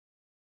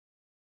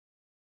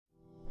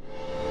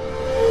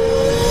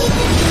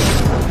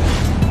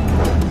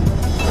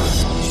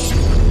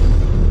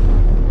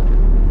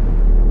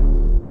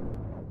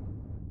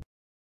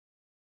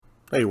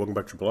Hey, welcome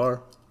back to Blar.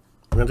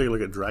 We're going to take a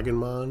look at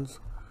Dragamonz.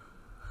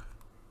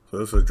 So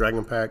this is a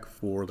Dragon Pack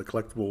for the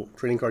collectible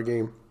trading card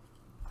game.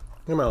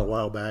 It came out a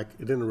while back.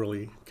 It didn't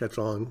really catch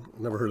on.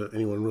 Never heard of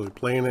anyone really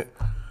playing it.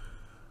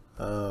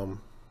 So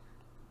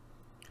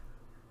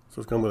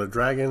it's come with a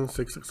dragon,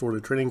 6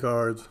 assorted trading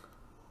cards.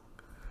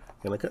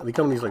 And they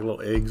come in these like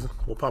little eggs.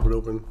 We'll pop it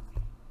open,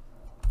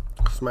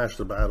 smash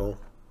the battle.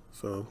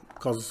 So it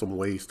causes some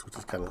waste, which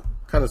is kind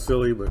of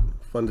silly, but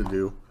fun to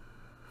do.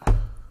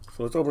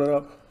 So let's open it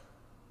up.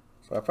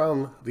 So I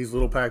found these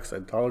little packs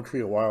at Dollar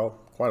Tree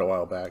quite a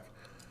while back.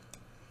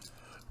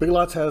 Big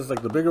Lots has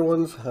like the bigger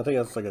ones. I think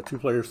that's like a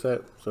 2-player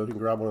set. So if you can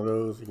grab one of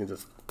those, you can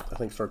just, I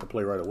think, start to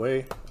play right away.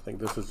 I think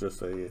this is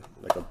just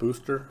like a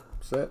booster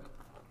set.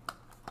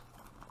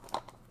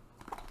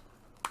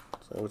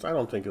 So, which I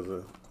don't think is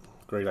a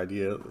great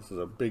idea. This is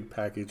a big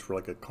package for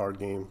like a card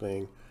game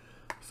thing.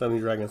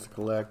 70 dragons to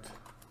collect.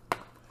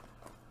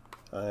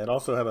 It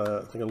also had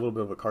I think a little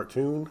bit of a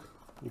cartoon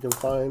you can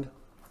find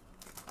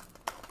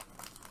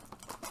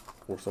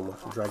for some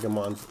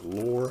Dragamonz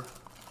lore.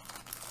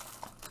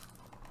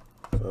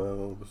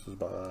 So this is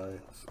by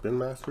Spin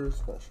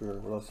Masters. Not sure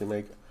what else they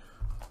make.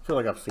 I feel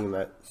like I've seen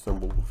that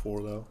symbol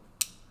before though.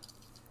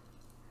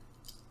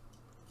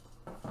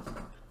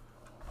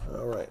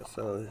 Alright,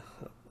 so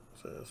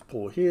let's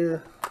pull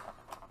here.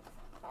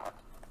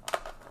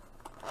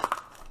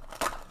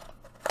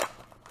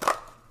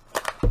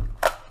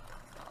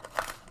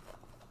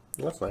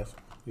 That's nice.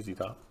 Easy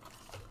top.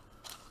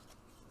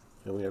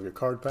 And we have your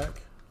card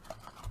pack.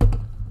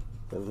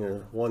 And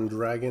here, one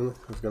dragon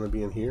is going to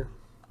be in here.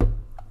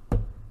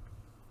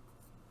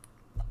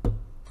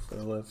 So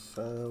let's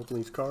open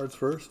these cards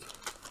first.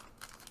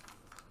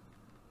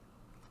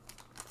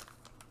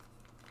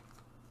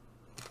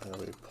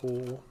 Have a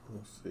pull.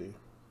 Let's see.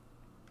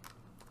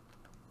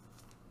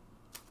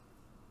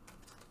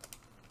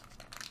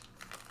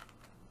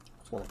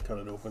 Just want to cut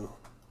it open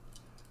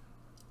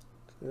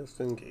just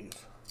in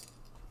case.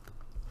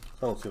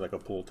 I don't see like a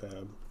pull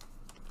tab.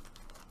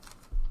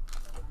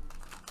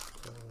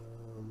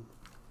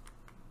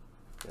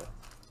 Yeah.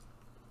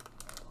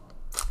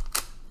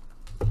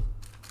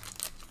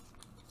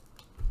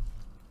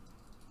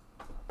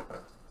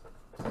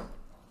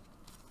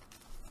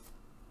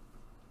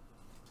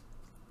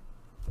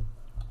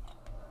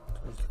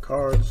 There's the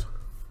cards.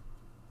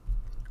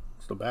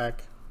 It's the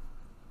back.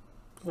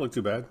 Doesn't look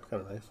too bad.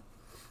 Kind of nice.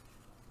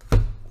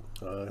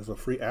 There's a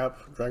free app,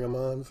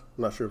 Dragamonz.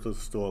 I'm not sure if this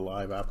is still a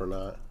live app or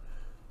not.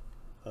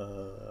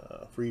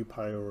 Free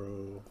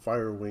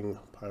Firewing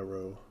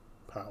Pyro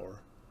Power.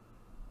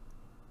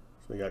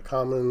 So you got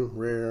common,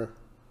 rare,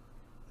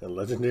 and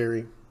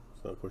legendary.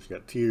 So of course you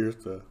got tiers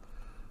to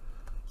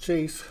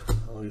chase.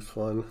 Always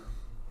fun.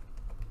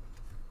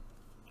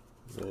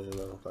 And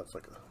that's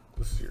like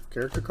this is your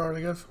character card,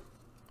 I guess.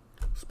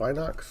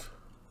 Spinox.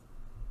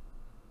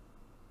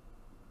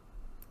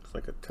 It's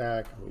like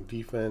attack,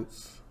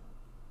 defense.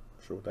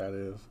 Not sure what that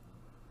is.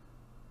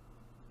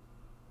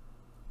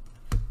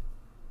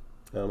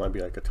 That might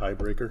be like a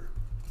tiebreaker.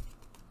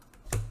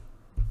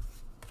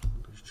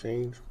 Just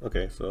change.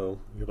 Okay, so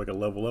you have like a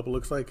level up, it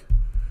looks like.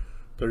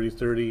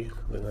 30-30.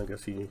 Then I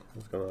guess he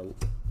is going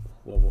to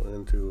level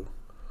into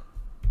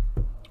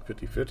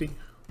 50-50.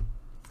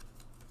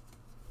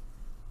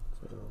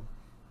 So,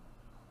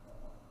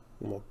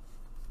 more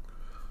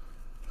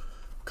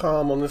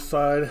calm on this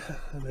side.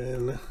 And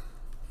then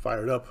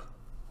fired up.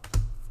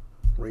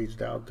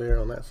 Raged out there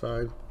on that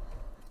side.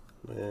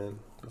 And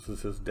this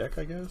is his deck,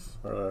 I guess.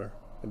 Or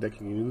a deck you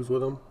can use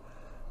with them.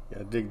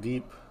 Yeah, dig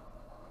deep.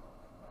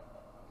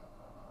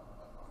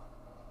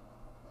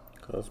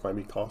 This might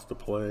be cost to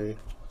play.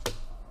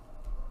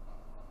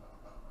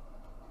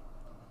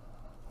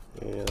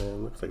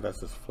 And looks like that's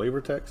just flavor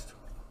text.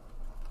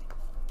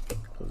 It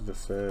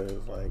just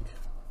says like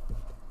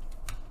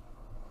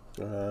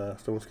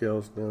stone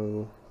scales,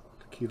 no.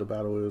 The key to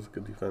battle is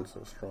good defense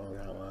and strong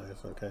allies.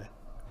 Okay.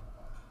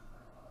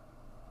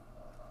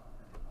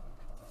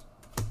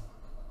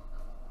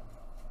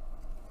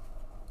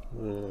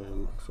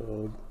 And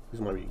so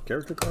these might be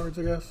character cards,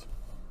 I guess.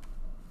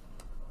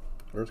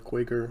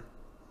 Earthquaker.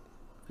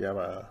 If you have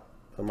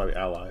that might be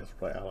allies,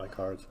 probably ally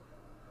cards.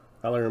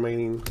 Ally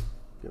remaining,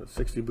 you know,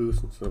 60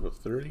 boost instead of a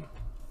 30.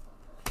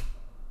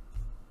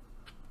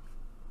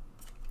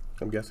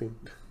 I'm guessing.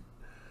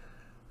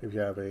 If you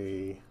have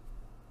a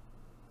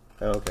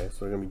okay, so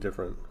they're gonna be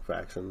different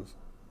factions.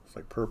 It's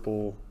like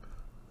purple.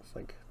 It's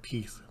like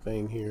teeth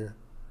thing here.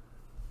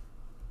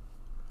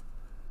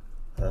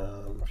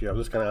 If you have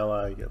this kind of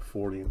ally, you get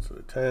 40 instead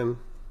of 10.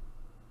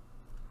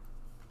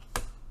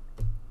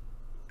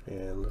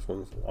 And this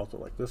one's also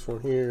like this one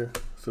here,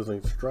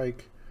 Sizzling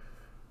Strike.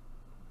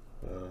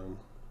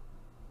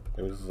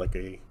 Maybe this is like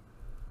a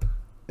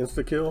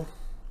insta kill.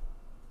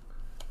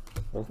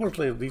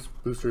 Unfortunately, these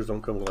boosters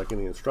don't come with like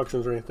any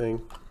instructions or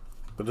anything.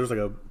 But there's like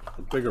a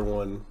bigger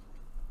one.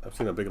 I've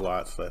seen a Big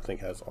Lots that I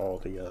think has all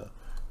the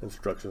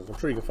instructions. I'm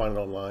sure you can find it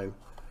online.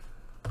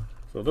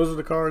 So those are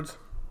the cards.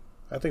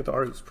 I think the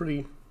art is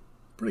pretty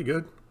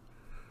good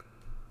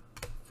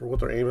for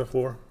what they're aiming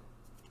for.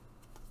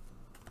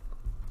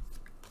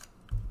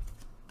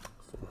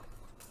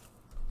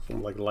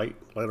 some like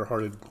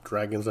lighter-hearted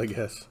dragons, I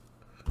guess.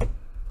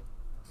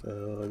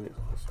 So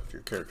let's put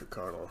your character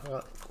card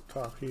on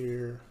top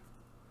here.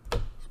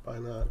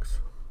 Spinox.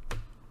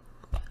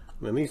 And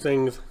then these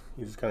things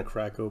you just kind of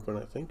crack open,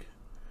 I think.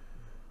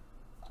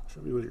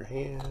 Should be with your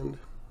hand,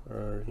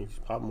 or you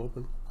just pop them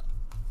open.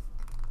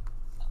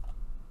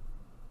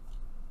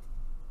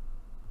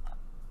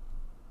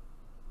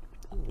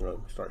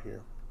 Well, start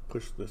here.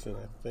 Push this in,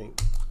 I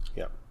think.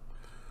 Yeah.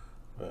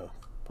 Well,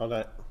 how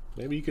that?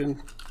 Maybe you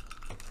can.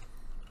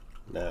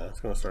 Nah, it's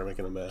gonna start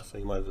making a mess. So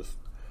you might just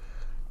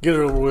get it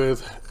over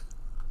with.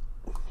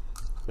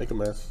 Make a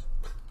mess.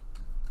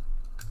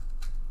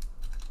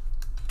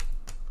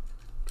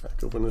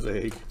 Crack open this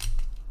egg,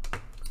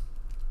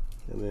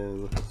 and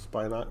then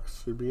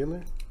Spinox should be in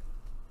there.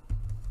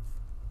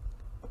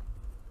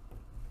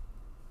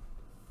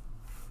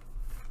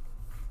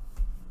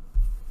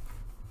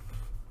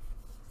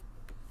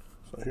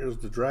 So here's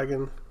the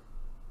dragon.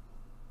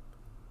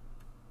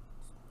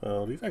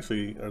 These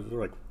actually are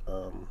like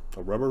a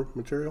rubber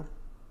material,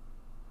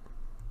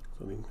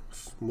 so they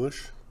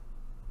smush.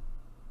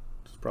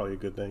 It's probably a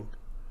good thing.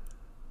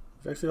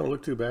 These actually don't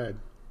look too bad.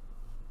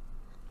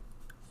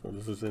 So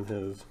this is in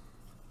his,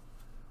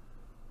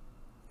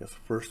 I guess,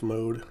 first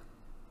mode.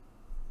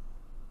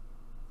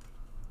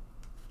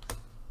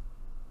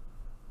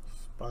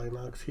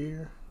 Spinox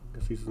here. I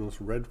guess he's in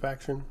this red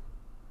faction.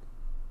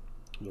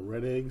 The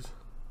red eggs.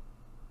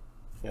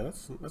 Yeah,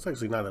 that's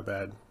actually not a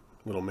bad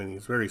little mini.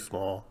 It's very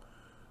small.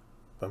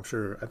 I'm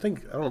sure. I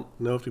don't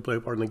know if you play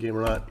a part in the game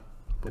or not.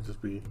 It'd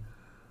just be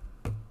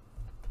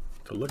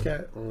to look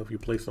at. I don't know if you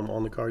place them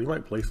on the card. You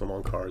might place them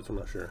on cards. I'm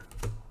not sure.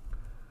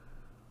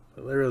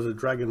 So there is a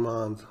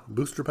Dragamonz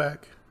booster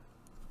pack.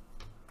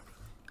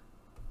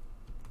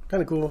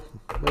 Kind of cool.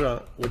 We're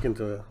gonna look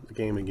into the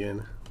game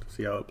again to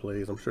see how it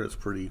plays. I'm sure it's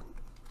pretty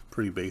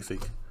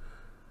basic.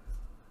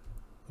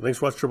 Thanks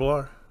for watching Triple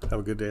R. Have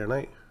a good day or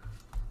night,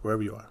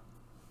 wherever you are.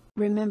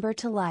 Remember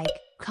to like,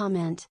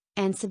 comment,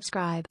 and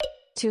subscribe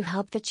to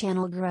help the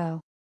channel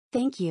grow.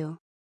 Thank you.